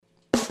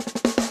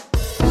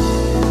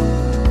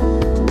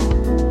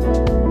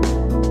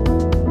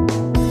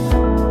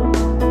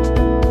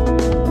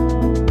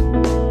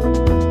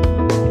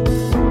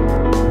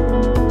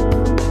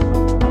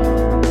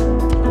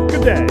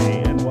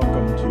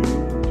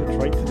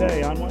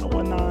on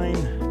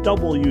 101.9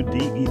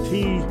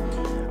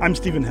 WDET. I'm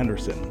Stephen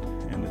Henderson,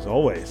 and as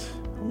always,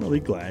 I'm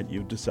really glad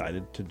you've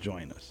decided to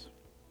join us.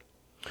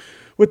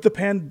 With the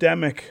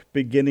pandemic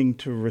beginning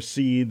to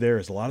recede, there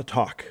is a lot of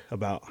talk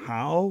about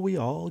how we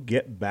all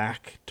get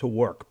back to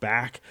work,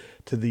 back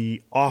to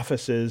the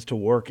offices to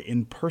work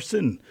in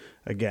person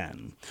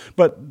again.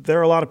 But there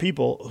are a lot of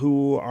people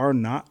who are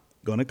not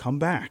going to come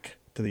back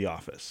to the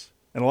office.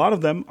 And a lot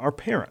of them are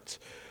parents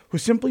who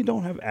simply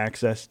don't have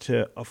access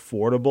to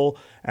affordable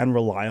and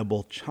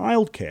reliable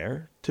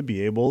childcare to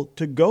be able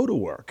to go to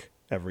work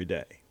every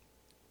day.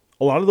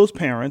 A lot of those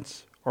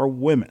parents are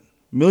women.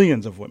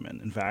 Millions of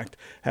women, in fact,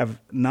 have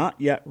not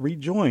yet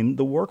rejoined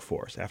the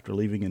workforce after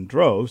leaving in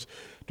droves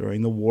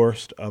during the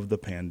worst of the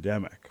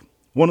pandemic.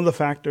 One of the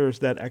factors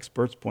that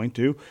experts point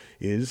to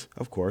is,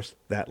 of course,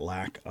 that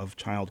lack of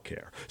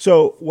childcare.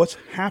 So what's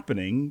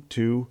happening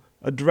to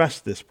address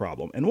this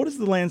problem? And what does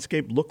the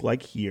landscape look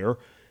like here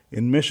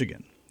in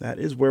Michigan? That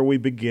is where we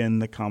begin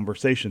the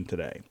conversation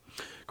today.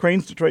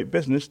 Crain's Detroit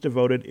Business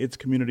devoted its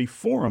community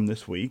forum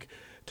this week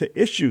to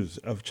issues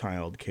of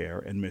child care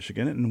in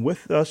Michigan, and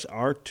with us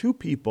are two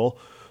people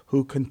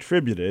who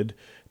contributed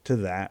to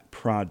that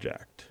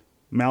project.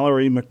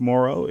 Mallory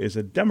McMorrow is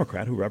a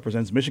Democrat who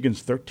represents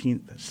Michigan's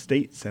 13th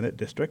State Senate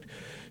District.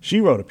 She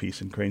wrote a piece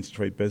in Crain's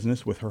Detroit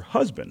Business with her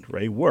husband,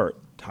 Ray Wirt,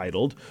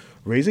 titled,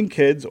 "Raising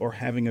Kids or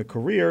Having a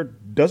Career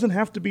Doesn't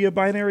Have to Be a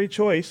Binary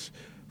Choice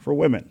for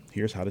Women.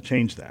 Here's How to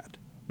Change That."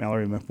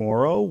 Mallory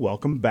McMorrow,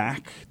 welcome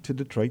back to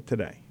Detroit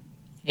Today.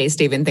 Hey,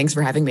 Stephen. Thanks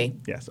for having me.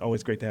 Yes,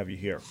 always great to have you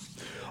here.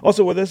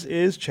 Also with us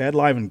is Chad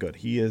Livengood.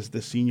 He is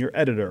the senior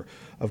editor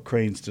of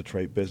Crain's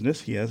Detroit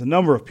Business. He has a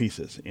number of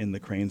pieces in the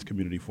Crain's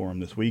Community Forum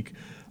this week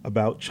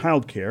about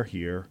childcare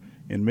here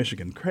in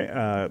Michigan.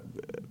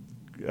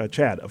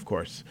 Chad, of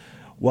course,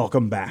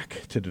 welcome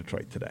back to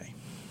Detroit Today.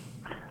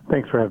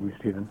 Thanks for having me,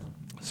 Stephen.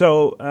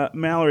 So,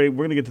 Mallory, we're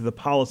going to get to the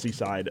policy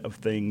side of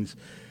things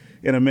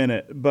in a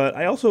minute, but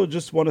I also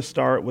just want to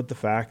start with the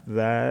fact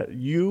that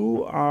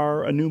you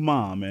are a new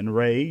mom, and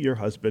Ray, your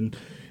husband,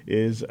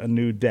 is a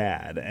new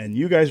dad, and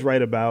you guys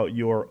write about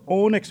your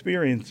own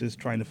experiences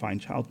trying to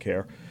find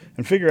childcare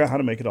and figure out how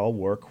to make it all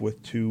work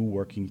with two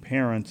working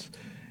parents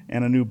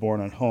and a newborn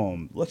at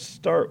home. Let's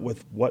start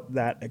with what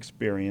that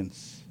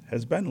experience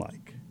has been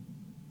like.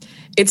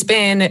 It's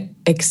been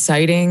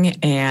exciting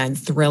and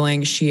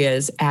thrilling. She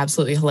is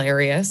absolutely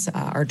hilarious.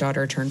 Our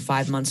daughter turned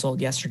 5 months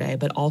old yesterday,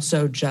 but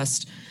also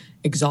just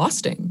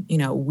exhausting. You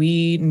know,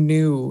 we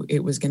knew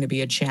it was going to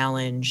be a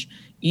challenge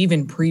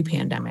even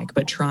pre-pandemic,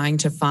 but trying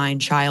to find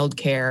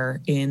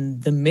childcare in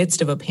the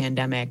midst of a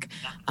pandemic,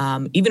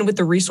 even with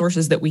the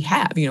resources that we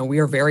have, you know, we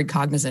are very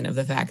cognizant of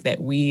the fact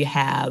that we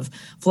have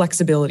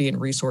flexibility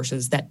and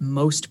resources that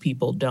most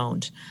people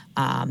don't.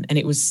 And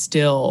it was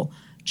still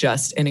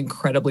just an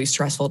incredibly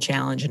stressful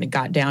challenge. And it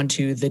got down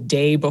to the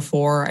day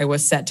before I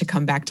was set to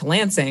come back to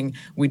Lansing,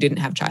 we didn't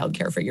have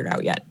childcare figured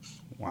out yet.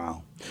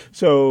 Wow.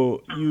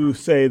 So you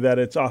say that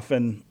it's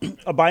often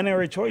a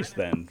binary choice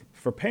then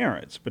for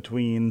parents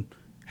between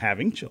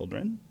having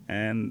children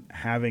and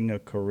having a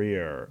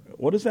career.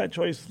 What does that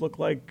choice look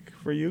like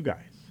for you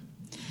guys?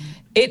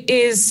 It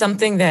is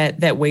something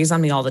that weighs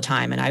on me all the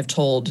time. And I've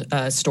told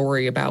a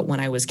story about when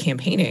I was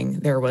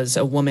campaigning. There was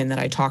a woman that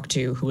I talked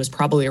to who was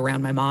probably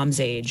around my mom's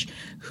age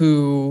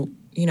who,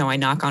 you know, I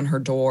knock on her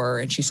door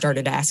and she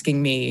started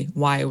asking me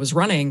why I was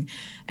running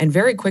and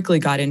very quickly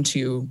got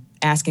into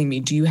asking me,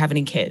 do you have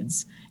any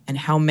kids? And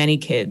how many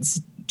kids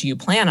do you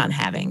plan on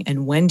having?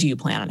 And when do you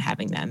plan on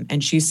having them?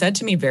 And she said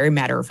to me very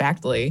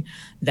matter-of-factly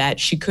that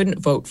she couldn't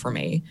vote for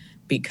me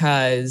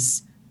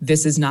because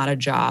this is not a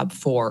job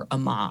for a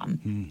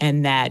mom,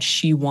 and that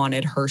she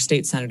wanted her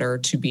state senator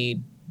to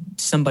be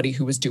somebody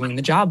who was doing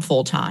the job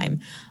full time,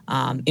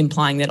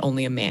 implying that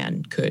only a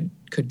man could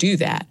do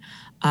that.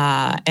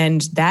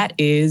 And that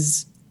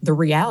is the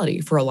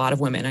reality for a lot of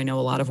women. I know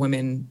a lot of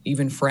women,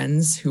 even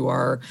friends who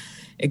are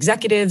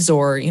executives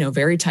or, you know,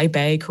 very type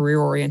A,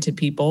 career-oriented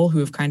people who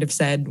have kind of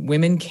said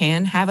women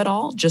can have it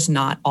all, just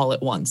not all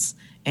at once.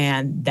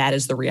 And that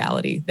is the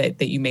reality,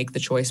 that you make the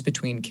choice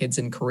between kids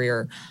and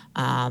career.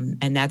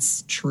 And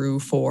that's true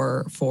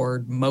for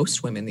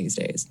most women these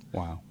days.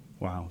 Wow.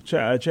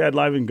 Chad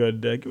Livengood,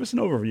 give us an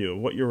overview of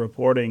what your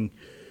reporting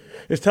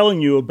is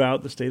telling you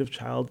about the state of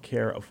child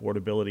care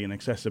affordability and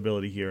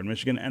accessibility here in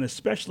Michigan, and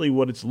especially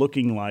what it's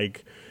looking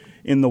like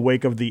in the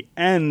wake of the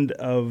end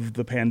of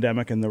the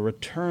pandemic and the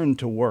return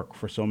to work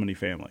for so many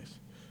families.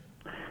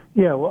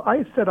 Yeah, well,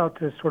 I set out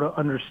to sort of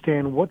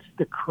understand what's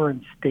the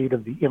current state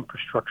of the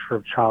infrastructure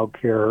of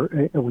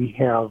childcare. We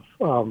have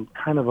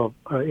kind of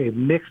a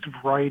mixed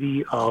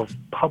variety of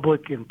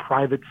public and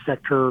private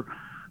sector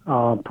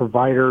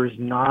providers,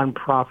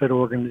 nonprofit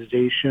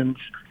organizations.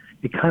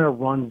 It kind of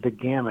runs the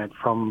gamut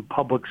from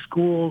public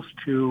schools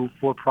to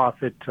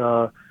for-profit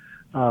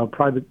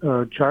private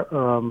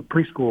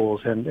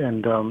preschools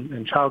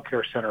and child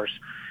care centers.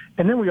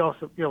 And then we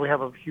also, we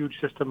have a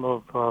huge system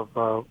of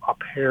au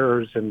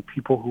pairs and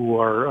people who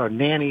are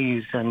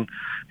nannies, and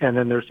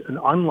then there's an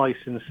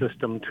unlicensed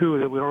system too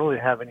that we don't really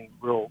have any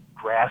real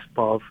grasp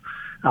of.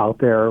 out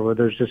there where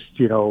there's just,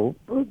 the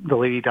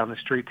lady down the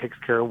street takes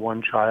care of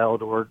one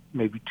child or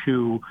maybe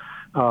two.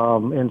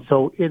 And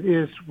so it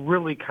is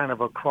really kind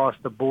of across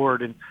the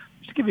board. And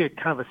just to give you a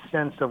kind of a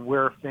sense of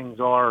where things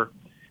are,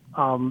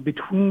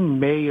 between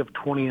May of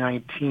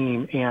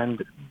 2019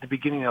 and the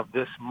beginning of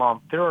this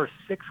month, there are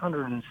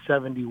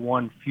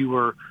 671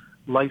 fewer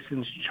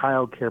licensed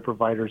child care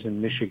providers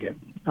in Michigan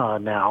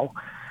now.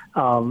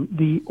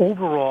 The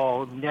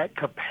overall net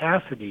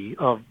capacity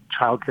of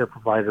child care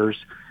providers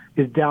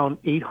is down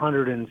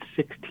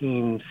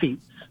 816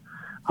 seats,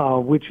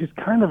 which is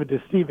kind of a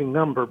deceiving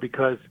number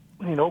because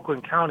in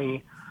Oakland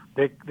County,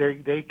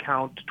 they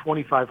count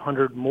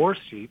 2,500 more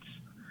seats.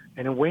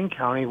 And in Wayne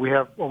County, we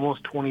have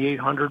almost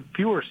 2,800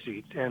 fewer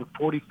seats and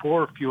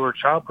 44 fewer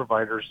child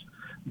providers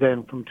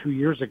than from 2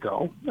 years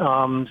ago.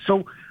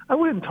 So I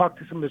went and talked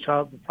to some of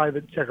the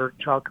private sector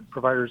child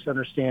providers to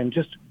understand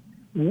just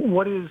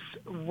what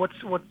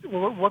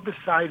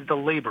besides the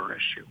labor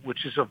issue,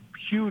 which is a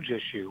huge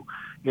issue.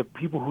 You have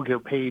people who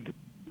get paid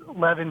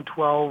 $11,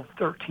 $12,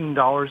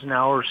 $13 an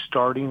hour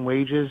starting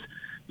wages.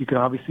 You can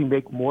obviously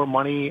make more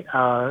money,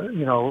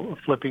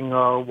 flipping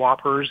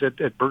Whoppers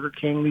at Burger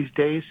King these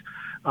days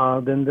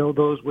than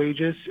those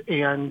wages.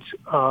 And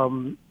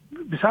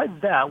besides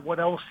that, what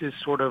else is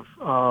sort of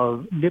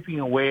nipping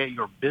away at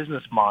your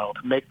business model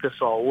to make this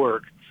all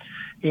work?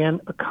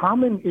 And a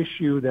common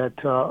issue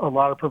that a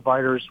lot of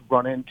providers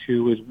run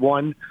into is,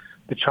 one,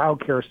 the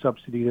child care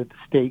subsidy that the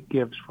state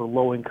gives for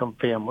low-income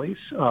families.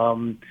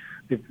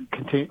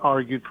 They've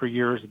argued for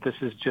years that this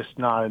is just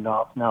not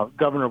enough. Now,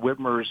 Governor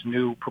Whitmer's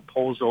new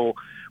proposal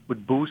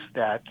would boost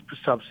that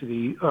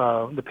subsidy,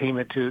 the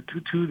payment to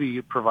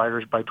the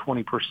providers by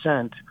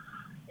 20%.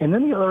 And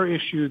then the other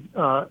issue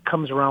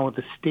comes around with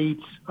the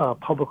state's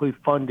publicly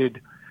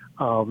funded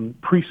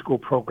preschool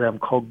program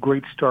called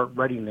Great Start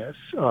Readiness,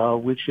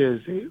 which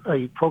is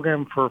a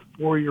program for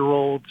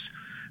 4-year-olds,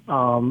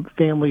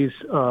 families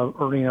of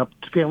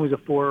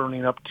 4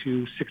 earning up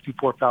to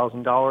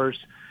 $64,000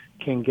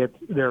 can get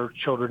their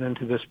children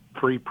into this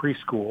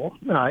preschool.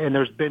 And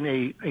there's been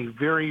a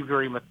very,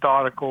 very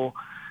methodical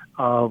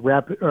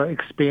rapid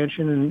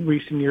expansion in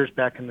recent years.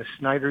 Back in the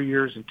Snyder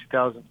years in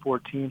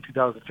 2014,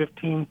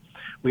 2015,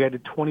 we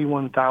added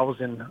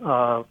 21,000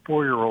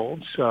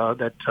 4-year-olds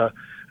that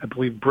I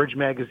believe Bridge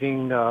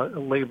Magazine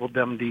labeled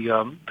them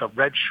the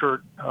red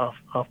shirt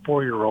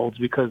 4-year-olds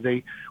because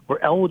they were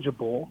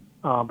eligible,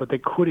 but they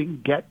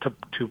couldn't get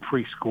to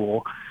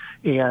preschool.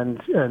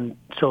 And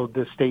so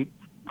the state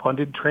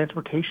funded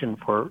transportation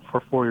for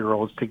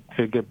 4-year-olds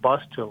to get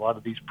bused to a lot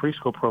of these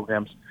preschool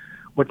programs.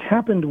 What's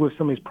happened with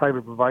some of these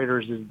private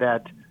providers is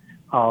that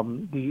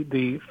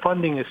the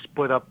funding is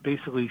split up.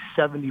 Basically,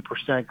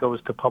 70%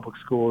 goes to public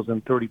schools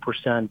and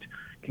 30%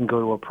 can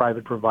go to a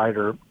private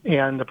provider.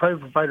 And the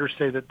private providers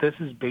say that this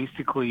is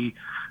basically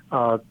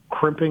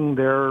crimping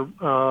their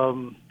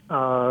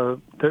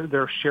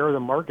share of the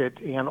market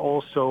and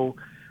also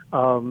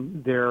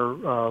their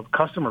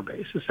customer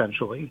base,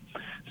 essentially.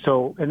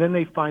 So, and then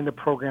they find the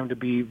program to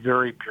be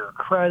very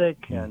bureaucratic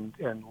and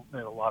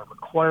a lot of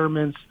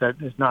requirements that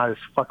is not as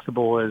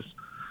flexible as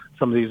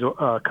some of these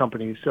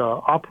companies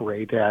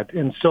operate at.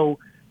 And so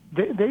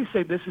they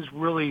say this is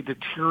really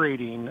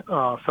deteriorating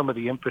some of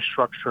the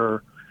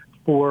infrastructure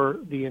for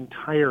the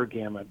entire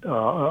gamut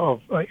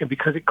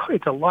because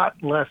it's a lot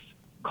less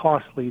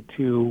costly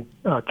to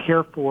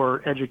care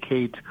for,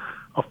 educate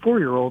a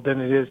 4-year-old than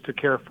it is to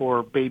care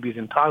for babies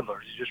and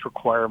toddlers. You just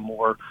require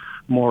more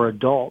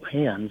adult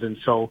hands. And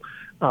so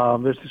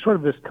there's sort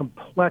of this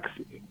complex,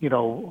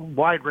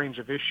 wide range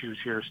of issues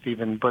here,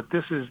 Stephen. But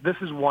this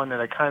is one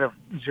that I kind of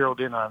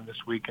zeroed in on this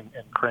week in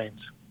Cranes.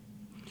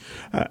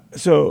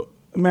 So,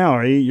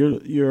 Mallory,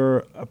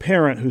 you're a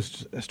parent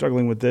who's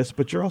struggling with this,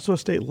 but you're also a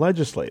state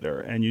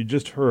legislator, and you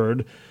just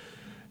heard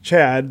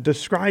Chad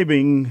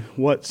describing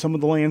what some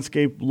of the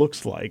landscape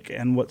looks like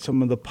and what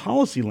some of the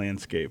policy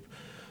landscape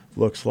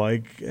looks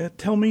like.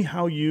 Tell me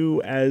how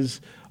you, as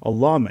a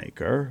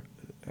lawmaker,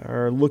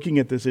 are looking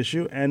at this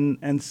issue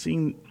and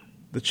seeing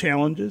the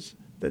challenges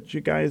that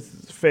you guys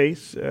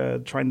face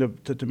trying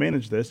to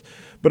manage this,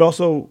 but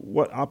also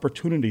what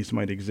opportunities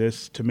might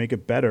exist to make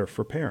it better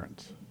for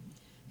parents.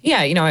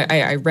 Yeah,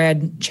 I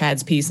read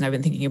Chad's piece and I've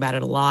been thinking about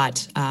it a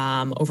lot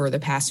over the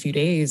past few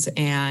days.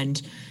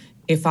 And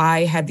if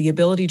I had the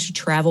ability to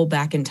travel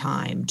back in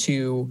time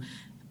to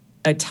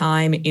a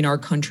time in our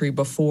country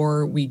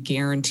before we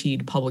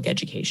guaranteed public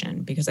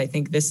education, because I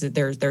think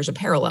there's a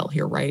parallel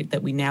here, right?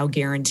 That we now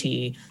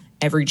guarantee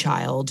every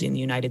child in the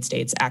United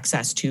States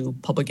access to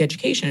public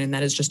education, and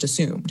that is just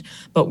assumed.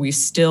 But we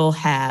still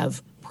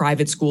have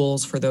private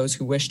schools for those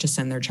who wish to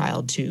send their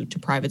child to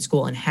private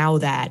school, and how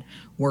that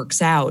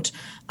works out.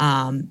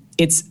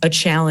 It's a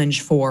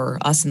challenge for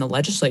us in the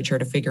legislature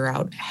to figure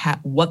out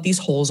what these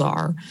holes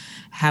are,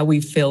 how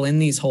we fill in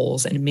these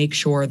holes, and make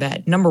sure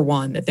that, number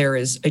one, that there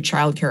is a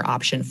childcare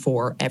option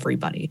for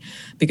everybody.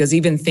 Because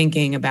even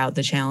thinking about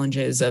the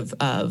challenges of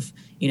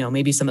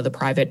maybe some of the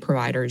private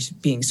providers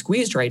being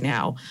squeezed right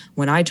now,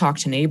 when I talk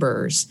to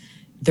neighbors,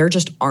 there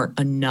just aren't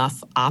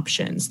enough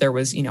options. There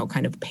was,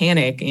 kind of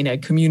panic in a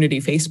community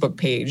Facebook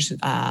page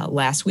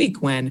last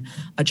week when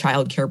a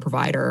child care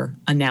provider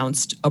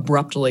announced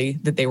abruptly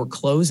that they were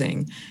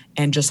closing,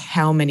 and just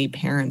how many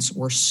parents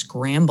were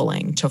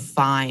scrambling to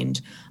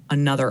find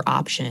another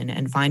option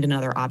and find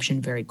another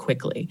option very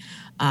quickly.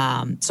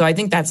 So I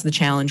think that's the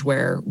challenge,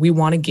 where we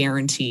want to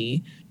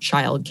guarantee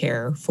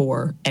childcare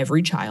for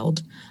every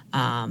child,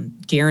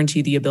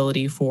 guarantee the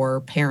ability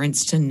for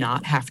parents to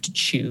not have to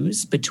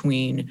choose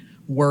between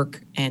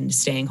work and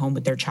staying home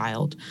with their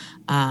child.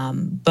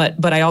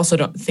 But I also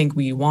don't think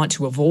we want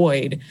to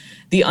avoid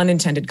the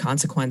unintended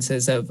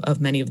consequences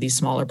of many of these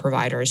smaller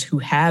providers who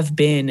have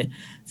been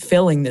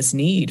filling this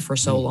need for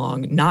so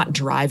long, not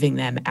driving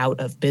them out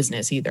of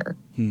business either.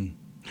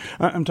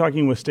 I'm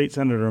talking with State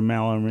Senator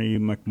Mallory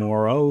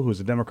McMorrow, who's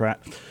a Democrat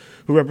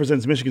who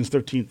represents Michigan's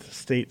 13th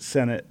State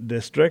Senate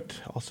District.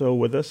 Also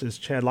with us is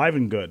Chad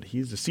Livengood.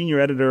 He's the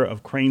senior editor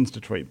of Crain's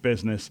Detroit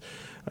Business.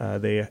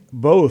 They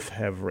both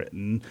have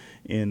written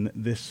in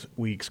this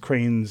week's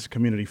Crain's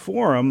Community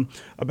Forum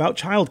about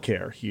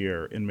childcare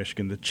here in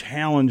Michigan, the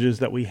challenges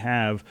that we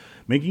have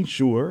making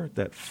sure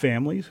that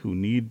families who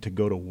need to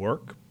go to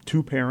work,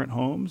 two-parent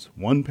homes,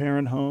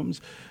 one-parent homes,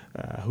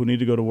 who need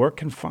to go to work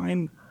can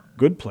find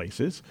good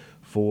places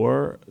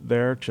for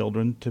their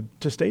children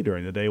to stay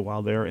during the day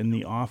while they're in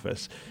the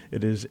office.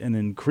 It is an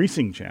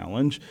increasing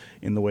challenge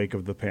in the wake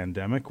of the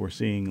pandemic. We're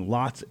seeing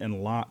lots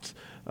and lots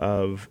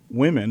of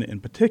women in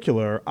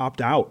particular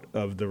opt out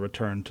of the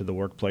return to the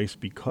workplace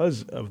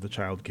because of the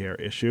child care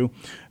issue.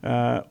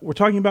 We're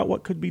talking about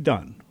what could be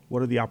done.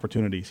 What are the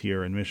opportunities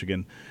here in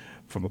Michigan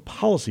from a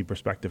policy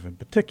perspective in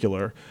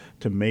particular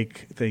to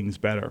make things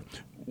better?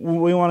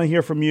 We want to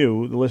hear from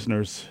you, the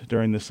listeners,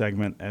 during this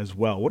segment as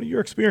well. What are your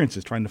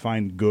experiences trying to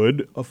find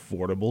good,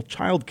 affordable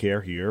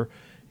childcare here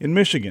in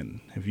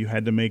Michigan? Have you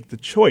had to make the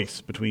choice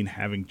between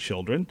having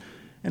children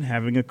and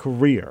having a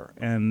career?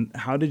 And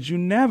how did you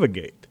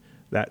navigate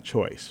that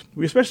choice?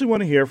 We especially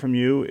want to hear from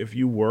you if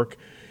you work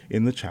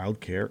in the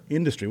childcare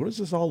industry. What does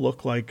this all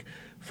look like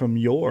from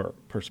your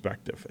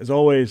perspective? As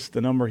always, the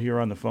number here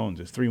on the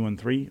phones is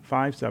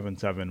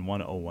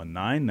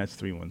 313-577-1019. That's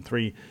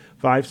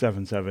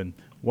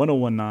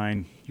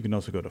 313-577-1019. You can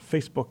also go to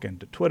Facebook and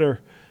to Twitter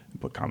and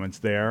put comments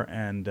there,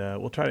 and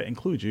we'll try to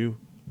include you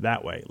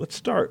that way. Let's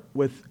start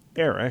with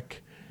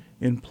Eric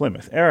in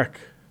Plymouth.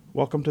 Eric,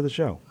 welcome to the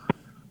show.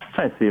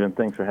 Hi, Stephen.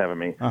 Thanks for having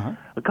me. A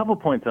couple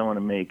points I want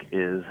to make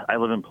is I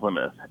live in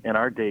Plymouth, and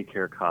our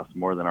daycare costs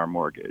more than our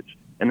mortgage.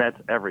 And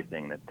that's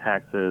everything. That's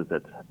taxes.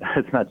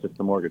 It's not just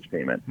the mortgage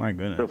payment. My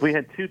goodness. So if we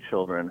had two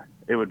children,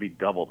 it would be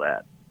double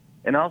that.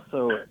 And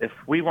also, if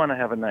we want to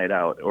have a night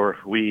out, or if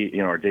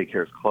our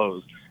daycare is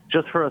closed,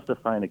 just for us to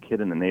find a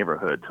kid in the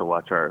neighborhood to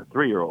watch our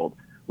 3-year-old,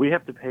 we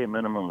have to pay a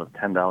minimum of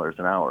 $10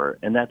 an hour,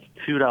 and that's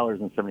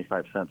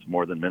 $2.75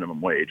 more than minimum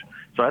wage.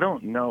 So I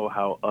don't know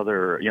how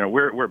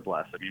we're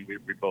blessed. I mean, we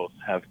both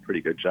have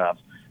pretty good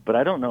jobs, but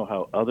I don't know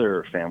how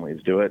other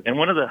families do it. And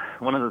one of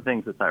the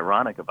things that's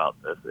ironic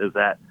about this is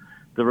that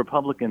the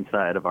Republican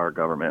side of our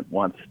government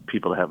wants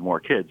people to have more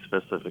kids,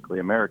 specifically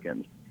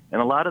Americans. And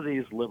a lot of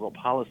these liberal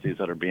policies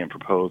that are being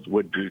proposed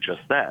would do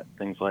just that.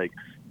 Things like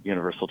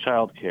universal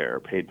child care,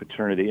 paid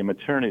paternity and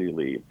maternity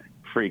leave,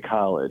 free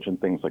college, and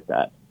things like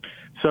that.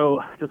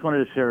 So just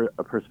wanted to share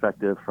a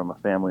perspective from a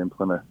family in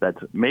Plymouth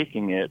that's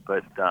making it,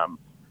 but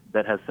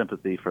that has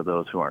sympathy for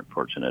those who aren't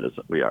fortunate as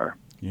we are.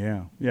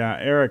 Yeah.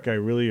 Eric, I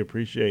really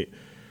appreciate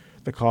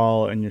the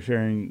call and you're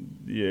sharing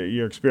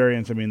your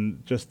experience. I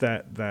mean, just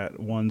that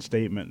one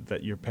statement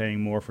that you're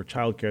paying more for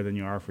childcare than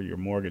you are for your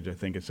mortgage, I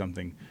think is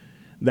something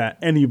that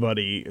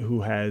anybody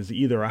who has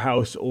either a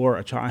house or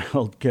a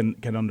child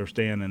can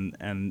understand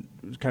and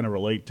kind of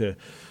relate to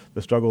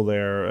the struggle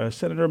there.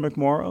 Senator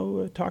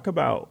McMorrow, talk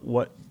about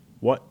what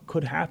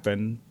could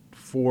happen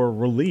for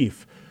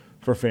relief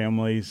for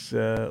families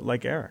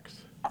like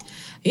Eric's.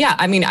 Yeah,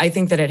 I mean, I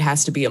think that it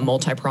has to be a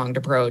multi-pronged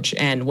approach.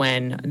 And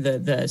when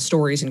the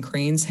stories in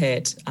Crain's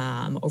hit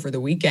over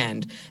the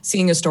weekend,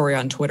 seeing a story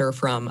on Twitter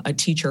from a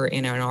teacher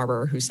in Ann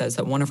Arbor who says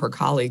that one of her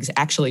colleagues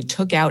actually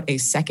took out a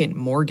second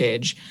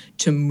mortgage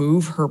to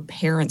move her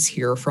parents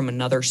here from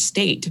another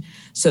state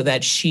so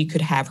that she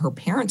could have her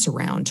parents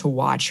around to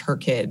watch her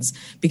kids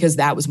because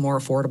that was more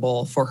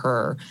affordable for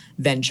her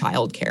than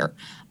childcare.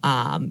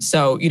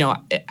 So,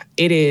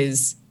 it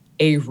is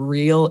a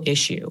real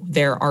issue.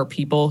 There are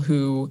people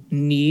who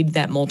need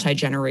that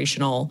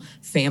multi-generational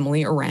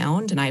family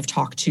around, and I've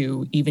talked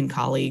to even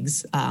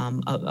colleagues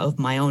of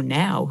my own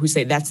now who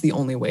say that's the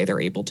only way they're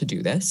able to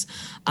do this.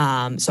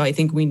 So I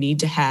think we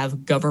need to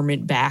have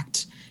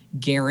government-backed,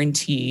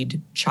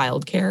 guaranteed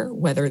childcare,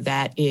 whether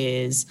that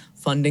is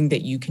funding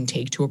that you can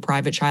take to a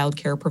private child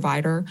care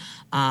provider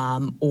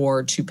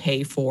or to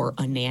pay for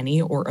a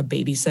nanny or a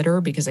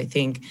babysitter, because I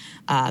think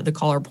the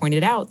caller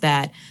pointed out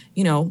that,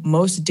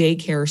 most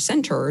daycare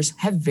centers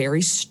have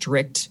very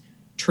strict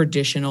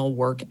traditional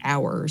work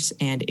hours.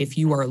 And if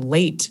you are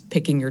late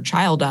picking your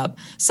child up,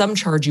 some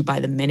charge you by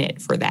the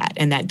minute for that.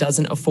 And that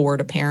doesn't afford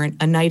a parent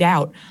a night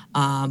out,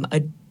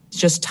 a It's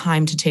just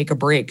time to take a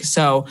break.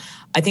 So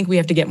I think we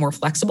have to get more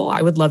flexible.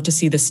 I would love to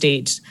see the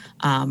state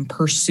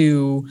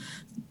pursue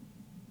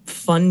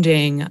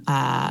funding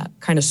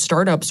kind of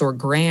startups or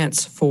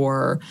grants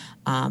for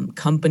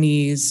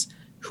companies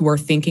who are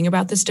thinking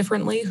about this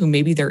differently, who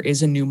maybe there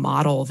is a new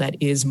model that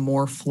is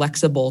more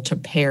flexible to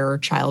pair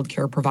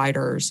childcare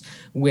providers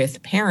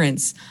with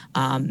parents,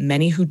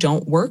 many who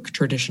don't work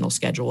traditional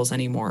schedules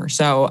anymore.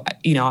 So,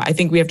 I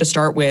think we have to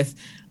start with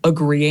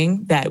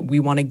agreeing that we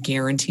want to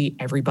guarantee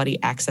everybody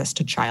access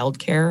to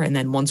childcare. And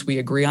then once we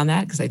agree on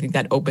that, because I think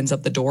that opens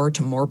up the door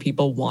to more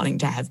people wanting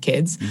to have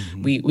kids,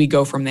 we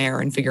go from there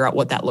and figure out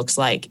what that looks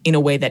like in a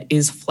way that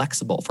is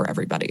flexible for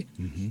everybody.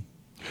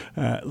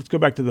 Let's go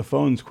back to the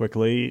phones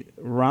quickly.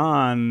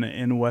 Ron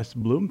in West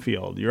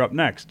Bloomfield, you're up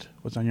next.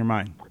 What's on your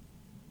mind?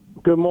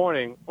 Good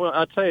morning. Well,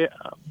 I'll tell you,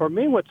 for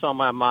me, what's on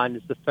my mind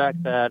is the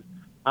fact that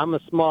I'm a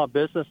small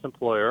business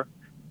employer,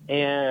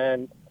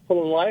 and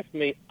for the life of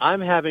me,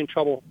 I'm having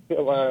trouble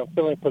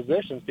filling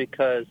positions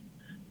because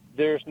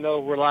there's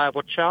no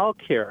reliable child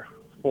care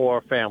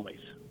for families.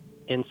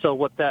 And so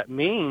what that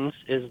means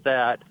is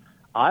that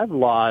I've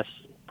lost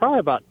probably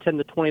about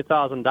 $10,000 to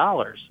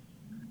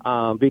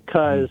 $20,000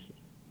 because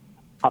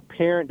a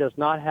parent does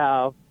not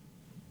have,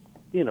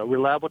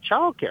 reliable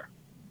child care.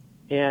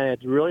 And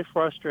it's really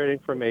frustrating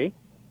for me.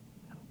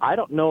 I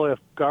don't know if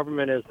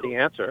government is the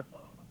answer.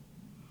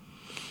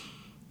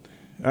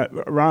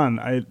 Ron,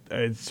 I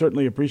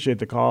certainly appreciate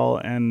the call,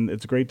 and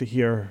it's great to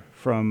hear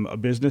from a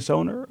business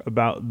owner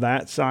about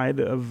that side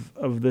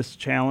of this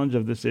challenge,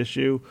 of this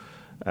issue.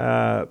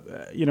 Mallory,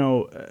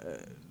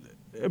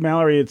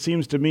 it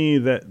seems to me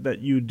that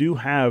you do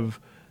have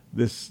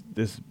this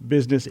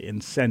business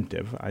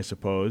incentive, I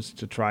suppose,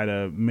 to try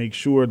to make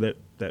sure that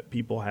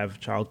people have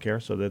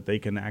childcare so that they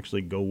can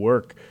actually go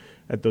work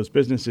at those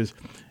businesses.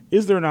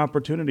 Is there an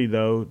opportunity,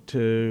 though,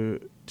 to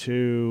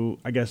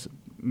I guess,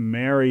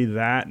 marry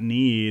that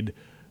need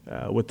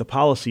with the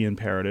policy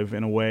imperative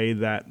in a way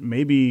that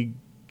maybe,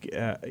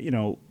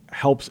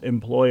 helps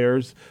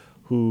employers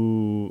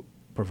who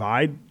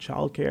provide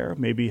childcare,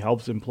 maybe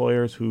helps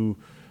employers who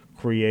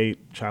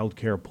create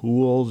childcare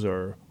pools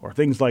or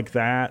things like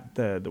that,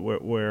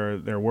 where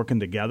they're working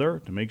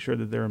together to make sure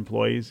that their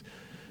employees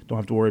don't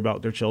have to worry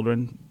about their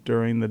children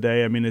during the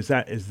day? I mean, is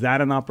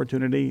that an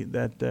opportunity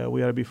that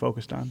we ought to be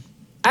focused on?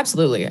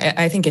 Absolutely.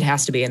 I think it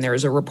has to be. And there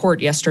was a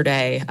report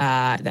yesterday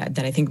that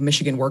I think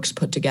Michigan Works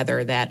put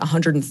together that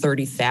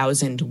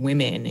 130,000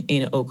 women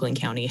in Oakland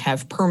County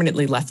have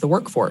permanently left the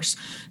workforce.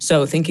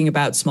 So thinking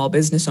about small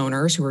business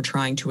owners who are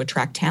trying to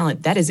attract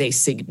talent, that is a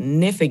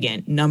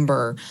significant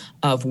number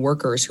of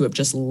workers who have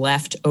just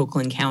left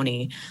Oakland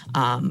County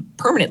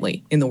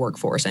permanently in the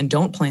workforce and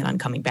don't plan on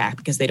coming back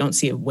because they don't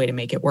see a way to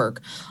make it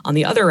work. On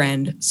the other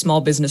end, small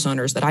business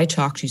owners that I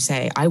talk to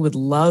say, I would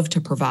love to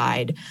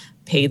provide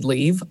paid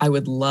leave. I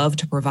would love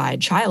to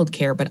provide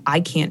childcare, but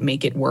I can't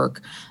make it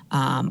work.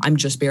 I'm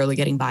just barely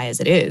getting by as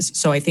it is.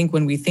 So I think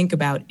when we think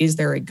about, is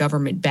there a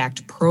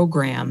government-backed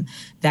program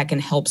that can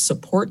help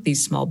support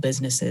these small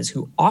businesses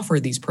who offer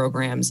these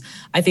programs,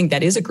 I think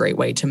that is a great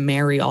way to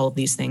marry all of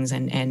these things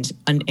and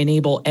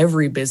enable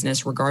every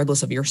business,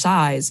 regardless of your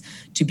size,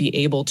 to be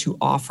able to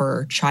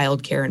offer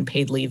childcare and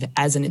paid leave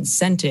as an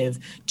incentive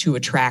to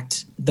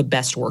attract the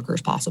best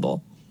workers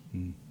possible.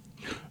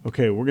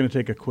 Okay, we're going to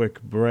take a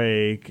quick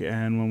break,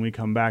 and when we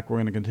come back, we're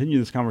going to continue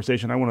this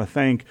conversation. I want to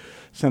thank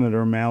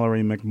Senator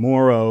Mallory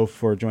McMorrow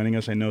for joining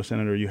us. I know,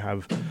 Senator, you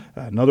have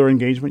another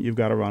engagement you've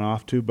got to run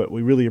off to, but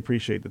we really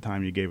appreciate the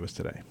time you gave us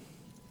today.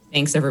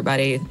 Thanks,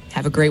 everybody.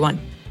 Have a great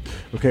one.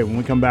 Okay, when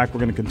we come back, we're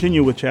going to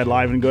continue with Chad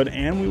Livengood,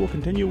 and we will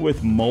continue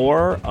with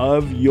more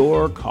of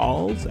your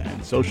calls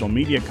and social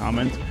media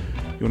comments.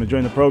 You want to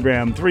join the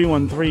program,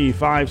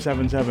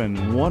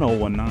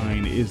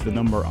 313-577-1019 is the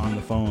number on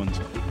the phones.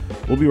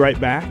 We'll be right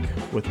back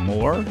with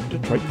more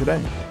Detroit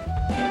Today.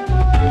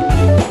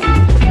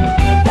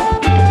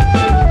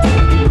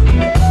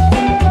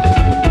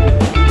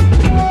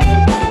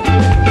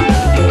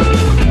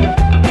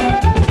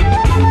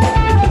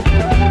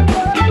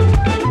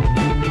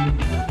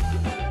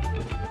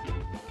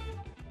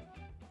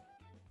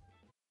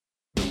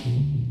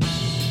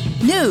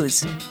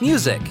 News,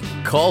 music,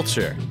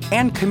 culture,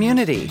 and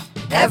community.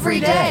 Every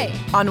day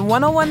on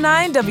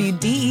 1019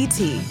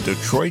 WDET,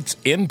 Detroit's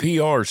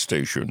NPR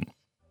station.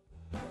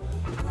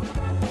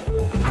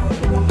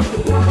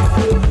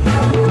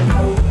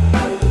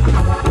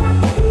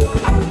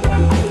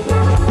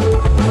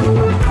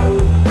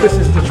 This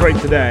is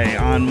Detroit Today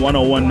on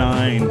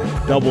 1019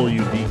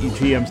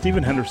 WDET. I'm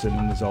Stephen Henderson,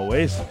 and as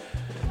always,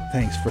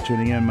 thanks for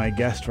tuning in. My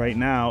guest right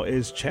now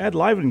is Chad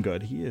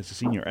Livengood. He is a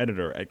senior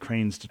editor at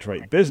Crain's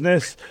Detroit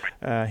Business.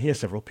 He has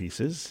several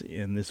pieces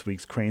in this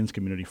week's Crain's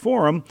Community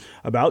Forum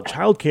about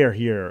childcare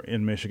here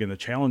in Michigan, the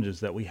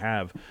challenges that we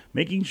have,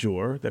 making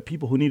sure that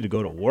people who need to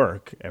go to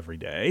work every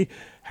day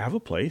have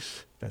a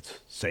place that's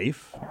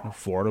safe, and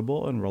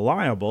affordable, and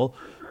reliable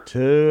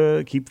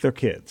to keep their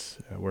kids.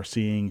 We're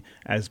seeing,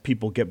 as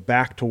people get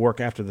back to work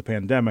after the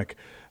pandemic,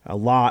 a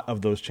lot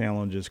of those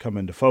challenges come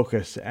into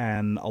focus,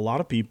 and a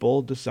lot of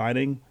people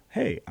deciding,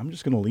 hey, I'm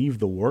just going to leave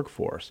the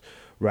workforce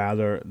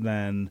rather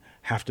than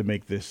have to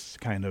make this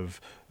kind of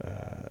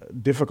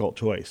difficult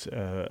choice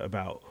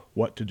about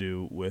what to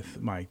do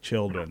with my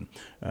children.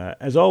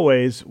 As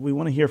always, we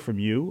want to hear from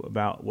you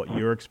about what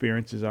your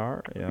experiences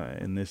are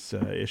in this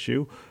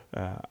issue.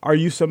 Are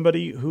you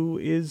somebody who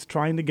is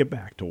trying to get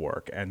back to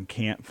work and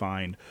can't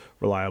find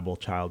reliable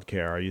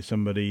childcare? Are you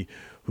somebody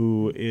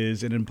who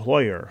is an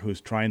employer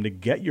who's trying to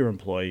get your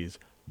employees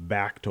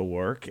back to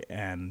work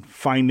and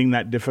finding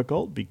that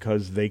difficult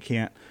because they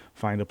can't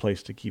find a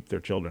place to keep their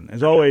children?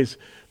 As always,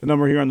 the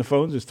number here on the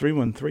phones is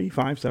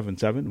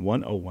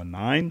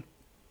 313-577-1019.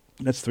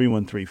 That's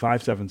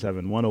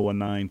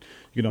 313-577-1019. You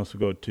can also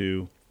go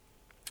to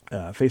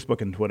Facebook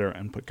and Twitter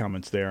and put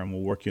comments there, and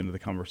we'll work you into the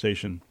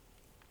conversation.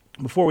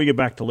 Before we get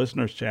back to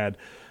listeners, Chad,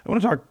 I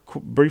want to talk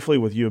briefly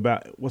with you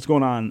about what's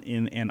going on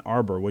in Ann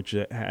Arbor, which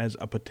has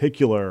a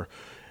particular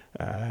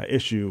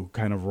issue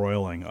kind of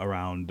roiling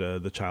around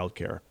the child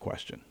care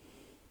question.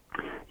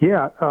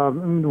 Yeah,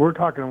 we're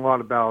talking a lot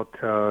about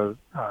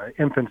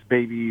infants,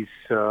 babies,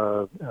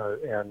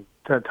 and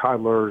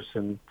toddlers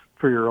and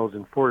 3-year-olds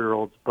and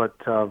 4-year-olds, but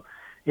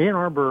Ann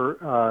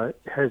Arbor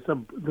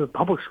the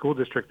public school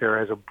district there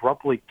has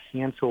abruptly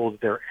canceled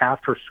their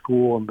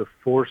after-school and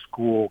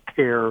before-school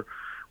care.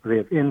 They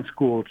have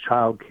in-school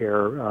child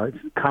care. It's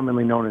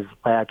commonly known as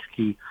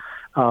latchkey.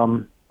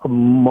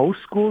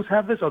 Most schools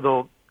have this,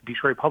 although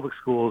Detroit Public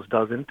Schools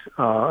doesn't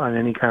on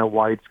any kind of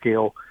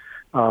wide-scale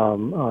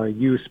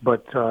use.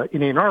 But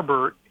in Ann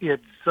Arbor,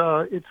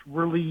 it's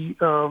really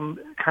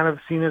kind of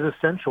seen as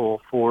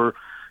essential for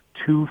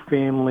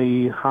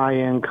two-family,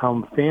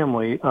 high-income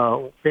family,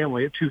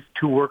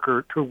 two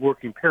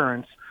working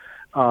parents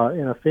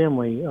in a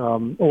family,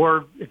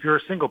 or if you're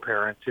a single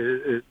parent,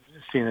 it's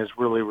seen as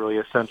really, really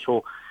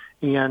essential.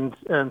 And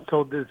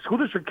so the school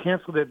district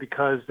canceled it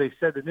because they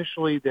said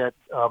initially that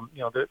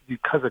that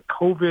because of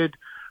COVID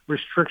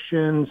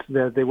restrictions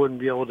that they wouldn't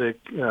be able to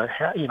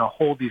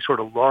hold these sort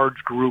of large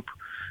group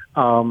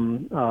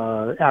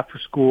after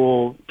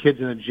school kids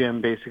in a gym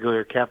basically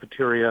or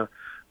cafeteria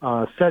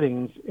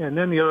settings. And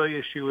then the other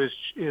issue is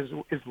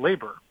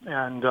labor.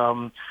 And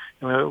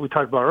we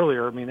talked about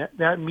earlier. I mean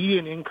that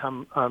median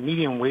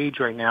wage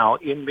right now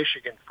in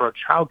Michigan for a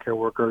child care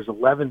worker is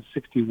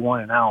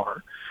 $11.61 an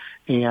hour.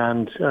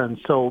 And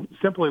so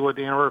simply what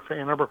the Ann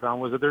Arbor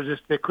found was that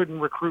they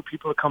couldn't recruit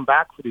people to come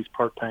back for these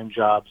part-time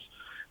jobs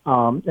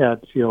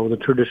at the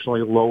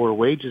traditionally lower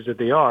wages that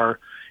they are,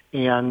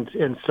 and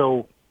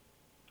so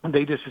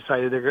they just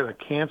decided they're going to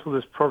cancel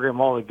this program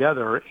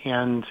altogether,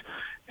 and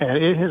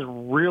it has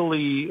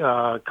really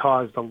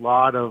caused a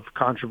lot of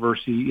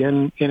controversy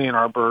in Ann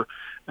Arbor.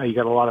 You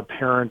got a lot of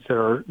parents that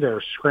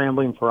are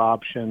scrambling for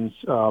options,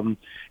 and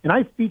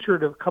I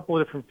featured a couple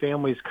of different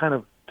families kind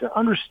of to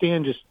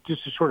understand just to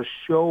sort of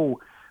show.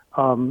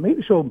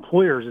 Maybe show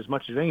employers as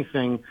much as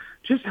anything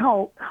just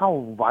how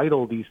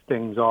vital these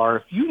things are.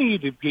 If you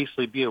need to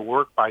basically be at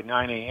work by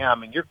 9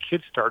 a.m. and your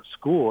kid starts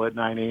school at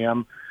 9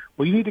 a.m.,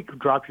 well, you need to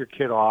drop your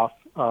kid off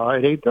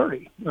at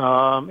 8:30.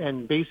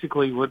 And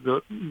basically, what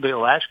the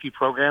Latchkey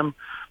program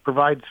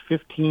provides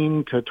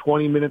 15 to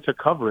 20 minutes of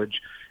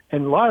coverage.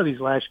 And a lot of these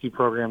Latchkey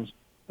programs,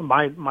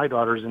 my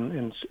daughter's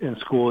in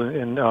school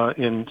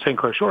in St.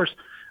 Clair Shores.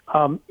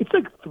 It's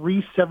like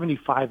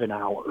 $3.75 an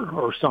hour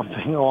or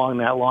something along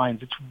that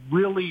lines. It's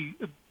really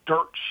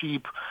dirt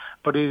cheap,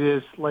 but it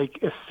is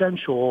like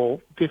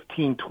essential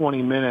 15,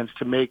 20 minutes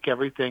to make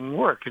everything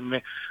work.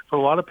 And for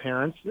a lot of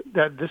parents,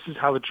 that this is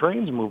how the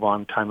trains move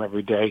on time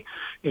every day.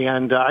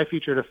 And I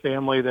featured a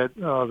family that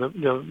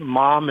the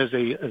mom is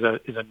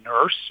a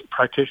nurse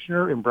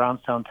practitioner in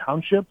Brownstown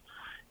Township.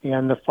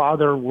 And the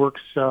father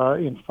works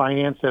in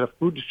finance at a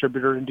food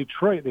distributor in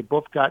Detroit. They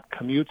both got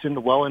commutes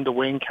into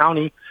Wayne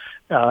County,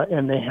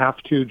 and they have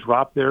to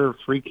drop their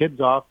 3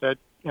 kids off at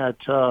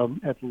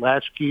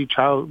Latchkey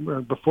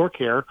Child Before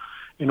Care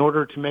in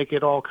order to make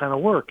it all kind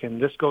of work.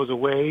 And this goes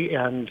away,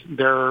 and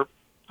their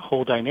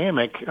whole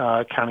dynamic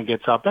kind of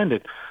gets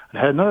upended. I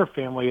had another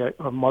family.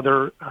 A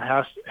mother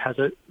has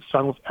a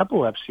son with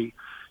epilepsy.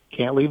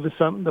 Can't leave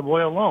the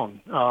boy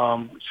alone,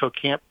 so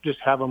can't just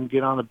have him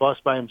get on the bus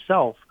by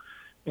himself.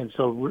 And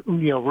so,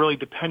 really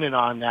dependent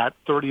on that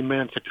 30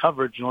 minutes of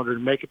coverage in order to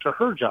make it to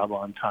her job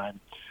on time.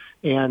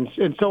 And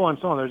so on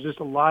and so on. There's just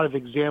a lot of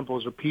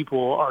examples where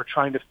people are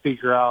trying to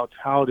figure out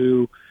how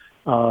to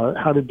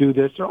do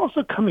this. They're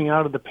also coming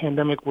out of the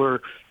pandemic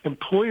where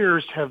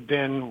employers have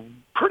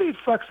been pretty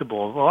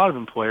flexible. A lot of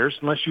employers,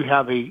 unless you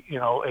have a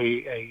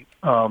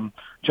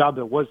job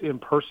that was in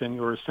person,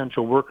 you're an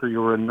essential worker,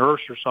 you're a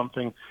nurse or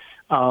something.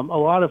 A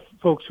lot of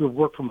folks who have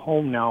worked from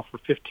home now for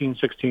 15,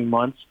 16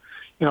 months,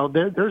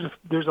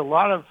 there's a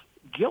lot of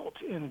guilt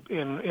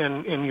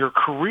in your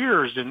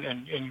careers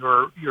and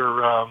your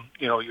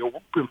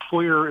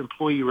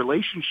employer-employee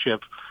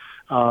relationship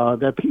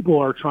that people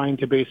are trying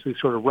to basically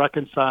sort of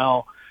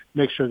reconcile,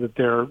 make sure that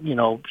they're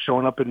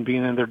showing up and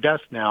being in their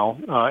desk now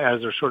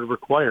as they're sort of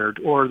required,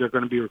 or they're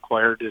going to be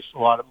required. As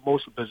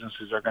most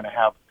businesses are going to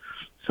have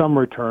some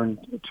return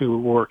to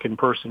work in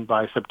person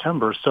by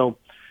September. So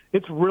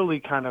it's really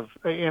kind of,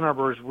 Ann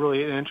Arbor is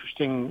really an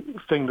interesting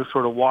thing to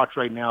sort of watch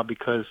right now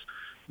because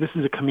this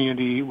is a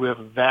community with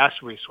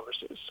vast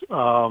resources,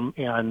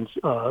 and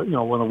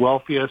one of the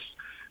wealthiest,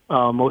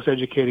 most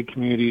educated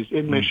communities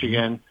in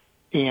Michigan.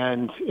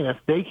 And if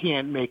they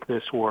can't make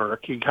this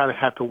work, you kind of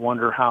have to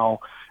wonder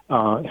how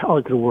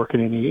it could work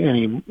in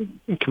any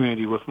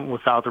community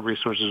without the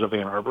resources of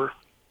Ann Arbor.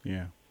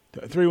 Yeah.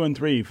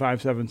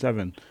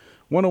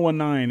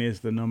 313-577-1019 is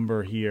the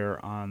number here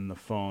on the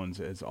phones,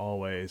 as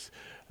always.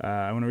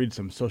 I want to read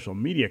some social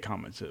media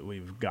comments that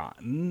we've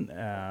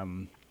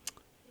gotten.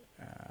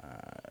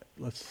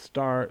 Let's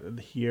start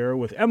here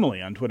with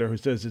Emily on Twitter, who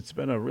says it's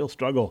been a real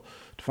struggle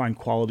to find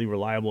quality,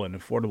 reliable, and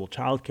affordable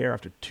childcare.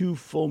 After 2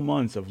 full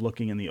months of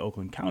looking in the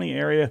Oakland County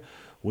area,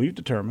 we've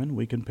determined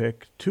we can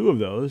pick 2 of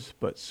those,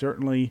 but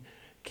certainly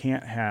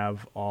can't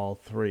have all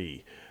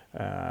 3.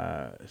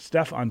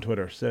 Steph on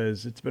Twitter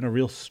says it's been a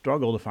real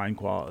struggle to find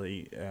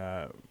quality.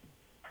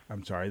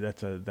 I'm sorry,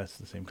 that's the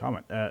same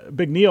comment.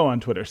 Big Neo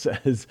on Twitter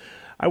says,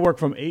 I work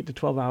from 8 to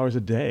 12 hours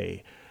a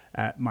day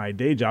at my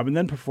day job and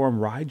then perform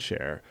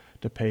rideshare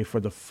to pay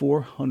for the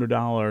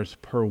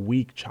 $400 per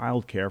week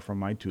childcare from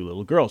my 2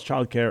 little girls.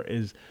 Childcare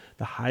is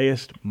the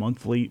highest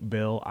monthly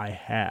bill I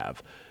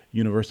have.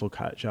 Universal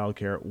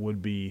childcare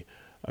would be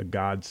a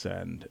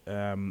godsend.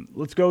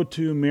 Let's go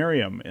to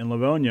Miriam in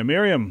Livonia.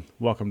 Miriam,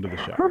 welcome to the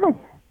show.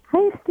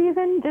 Hi,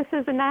 Stephen. This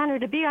is an honor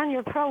to be on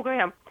your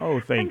program. Oh,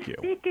 thank you.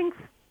 Speaking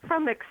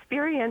from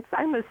experience,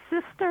 I'm a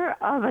sister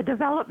of a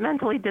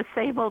developmentally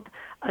disabled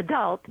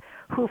adult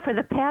who for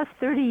the past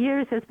 30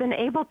 years has been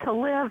able to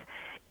live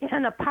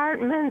in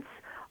apartments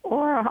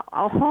or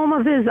a home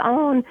of his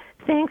own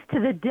thanks to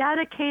the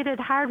dedicated,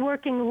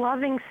 hardworking,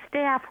 loving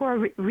staff who are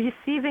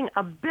receiving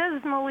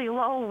abysmally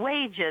low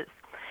wages.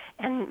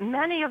 And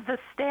many of the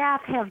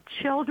staff have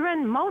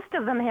children, most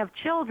of them have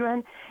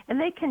children, and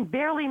they can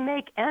barely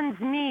make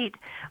ends meet,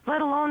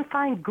 let alone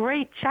find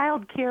great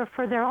child care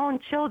for their own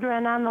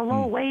children on the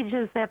low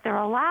wages that they're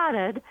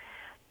allotted,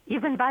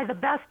 even by the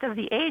best of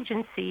the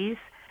agencies.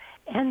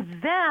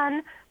 And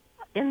then,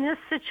 in this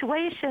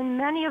situation,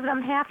 many of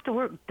them have to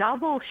work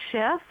double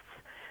shifts,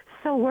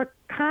 so we're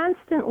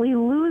constantly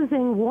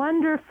losing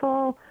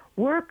wonderful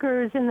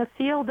workers in the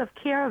field of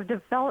care of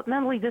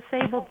developmentally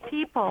disabled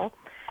people.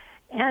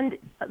 And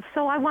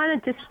so I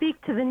wanted to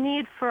speak to the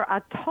need for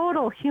a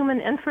total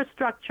human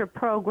infrastructure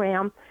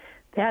program,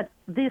 that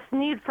this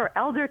need for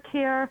elder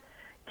care,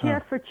 care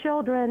for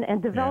children,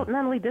 and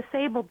developmentally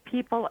disabled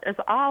people is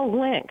all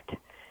linked.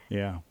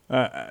 Yeah.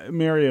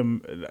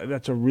 Miriam,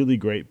 that's a really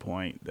great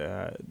point,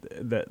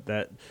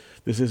 that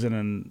this isn't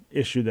an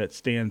issue that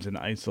stands in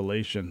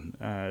isolation.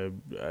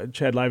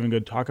 Chad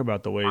Livengood, talk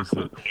about the ways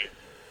that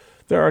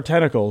there are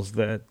tentacles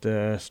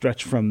that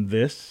stretch from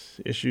this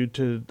issue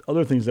to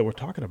other things that we're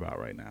talking about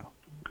right now.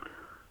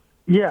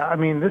 Yeah, I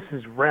mean, this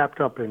is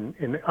wrapped up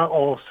in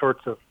all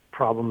sorts of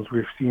problems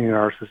we've seen in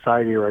our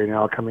society right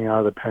now coming out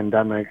of the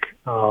pandemic,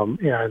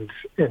 and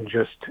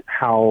just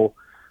how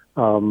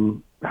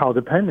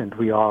dependent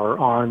we are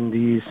on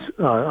these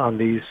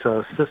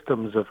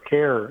systems of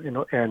care,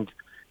 and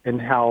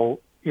how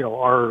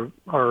our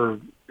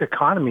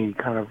economy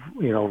kind of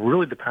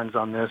really depends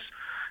on this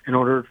in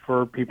order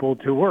for people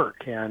to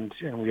work, and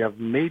we have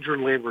major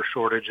labor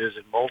shortages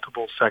in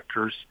multiple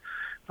sectors.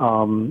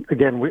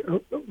 Again,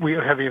 we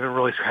haven't even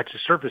really scratched the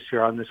surface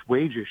here on this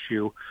wage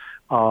issue.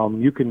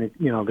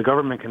 The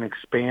government can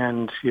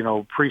expand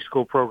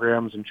preschool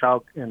programs and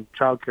child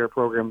care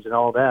programs and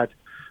all that,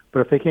 but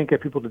if they can't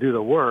get people to do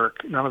the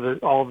work,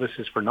 all of this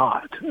is for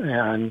naught.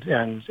 And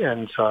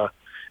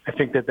I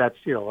think that's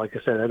like I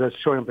said, that's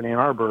showing up in Ann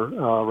Arbor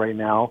right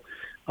now.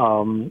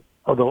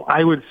 Although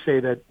I would say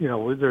that,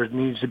 there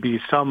needs to be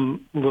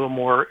some little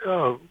more,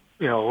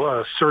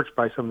 search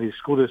by some of these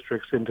school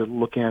districts into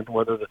looking at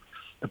whether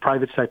the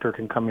private sector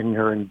can come in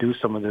here and do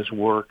some of this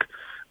work.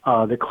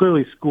 That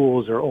clearly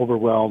schools are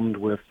overwhelmed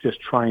with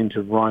just trying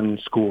to run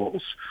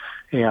schools.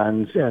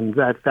 And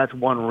that's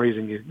one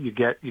reason you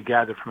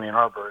gather from Ann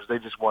Arbor is they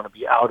just want to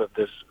be out of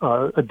this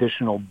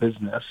additional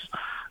business,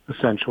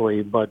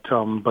 essentially. But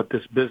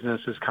this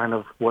business is kind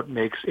of what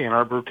makes Ann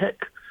Arbor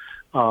tick.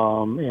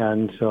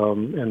 And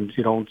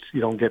you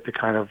don't get the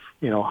kind of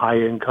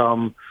high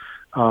income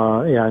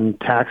and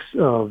tax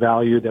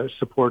value that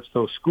supports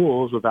those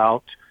schools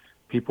without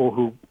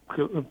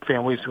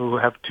families who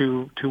have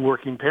two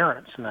working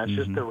parents, and that's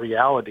just the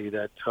reality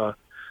that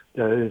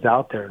is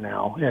out there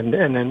now. And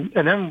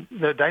then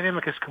the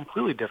dynamic is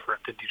completely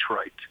different in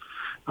Detroit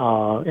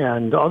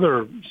and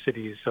other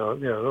cities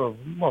of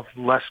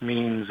less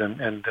means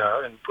and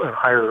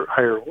higher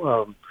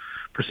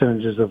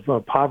percentages of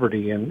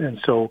poverty, and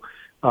so.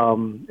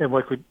 And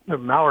like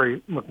Mallory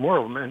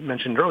McMorrow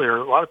mentioned earlier,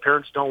 a lot of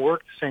parents don't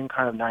work the same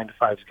kind of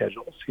 9-to-5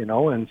 schedules,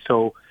 and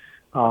so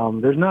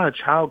there's not a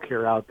child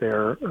care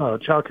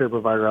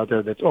provider out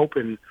there that's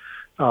open,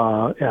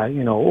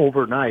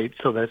 overnight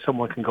so that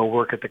someone can go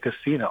work at the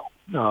casino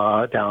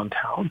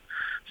downtown.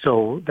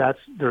 So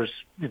there's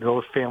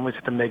those families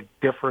have to make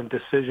different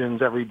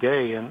decisions every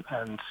day, and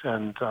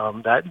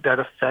that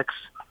affects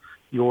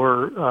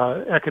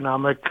your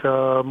economic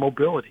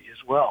mobility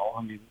as well.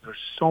 I mean, there's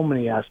so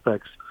many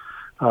aspects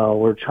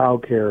where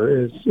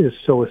childcare is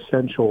so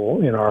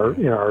essential in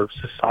our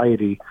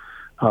society,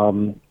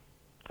 and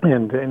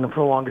for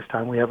the longest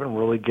time we haven't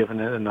really given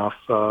it enough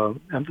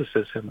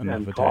emphasis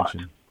and thought.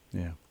 Attention.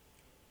 Yeah.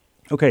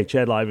 Okay,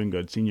 Chad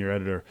Livengood, senior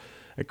editor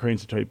at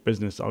Crain's Detroit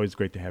Business. Always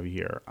great to have you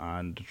here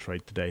on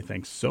Detroit Today.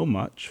 Thanks so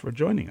much for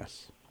joining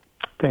us.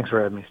 Thanks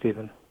for having me,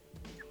 Stephen.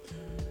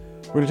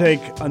 We're going to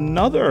take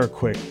another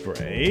quick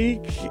break,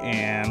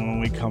 and when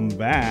we come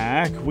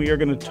back, we are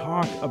going to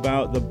talk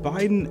about the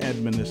Biden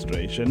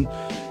administration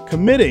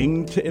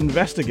committing to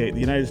investigate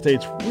the United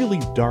States' really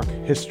dark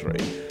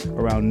history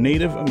around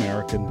Native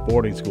American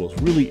boarding schools.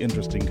 Really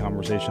interesting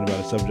conversation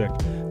about a subject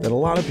that a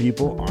lot of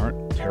people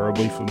aren't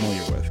terribly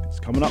familiar with. It's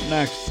coming up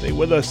next. Stay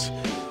with us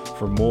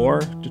for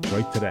more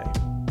Detroit Today.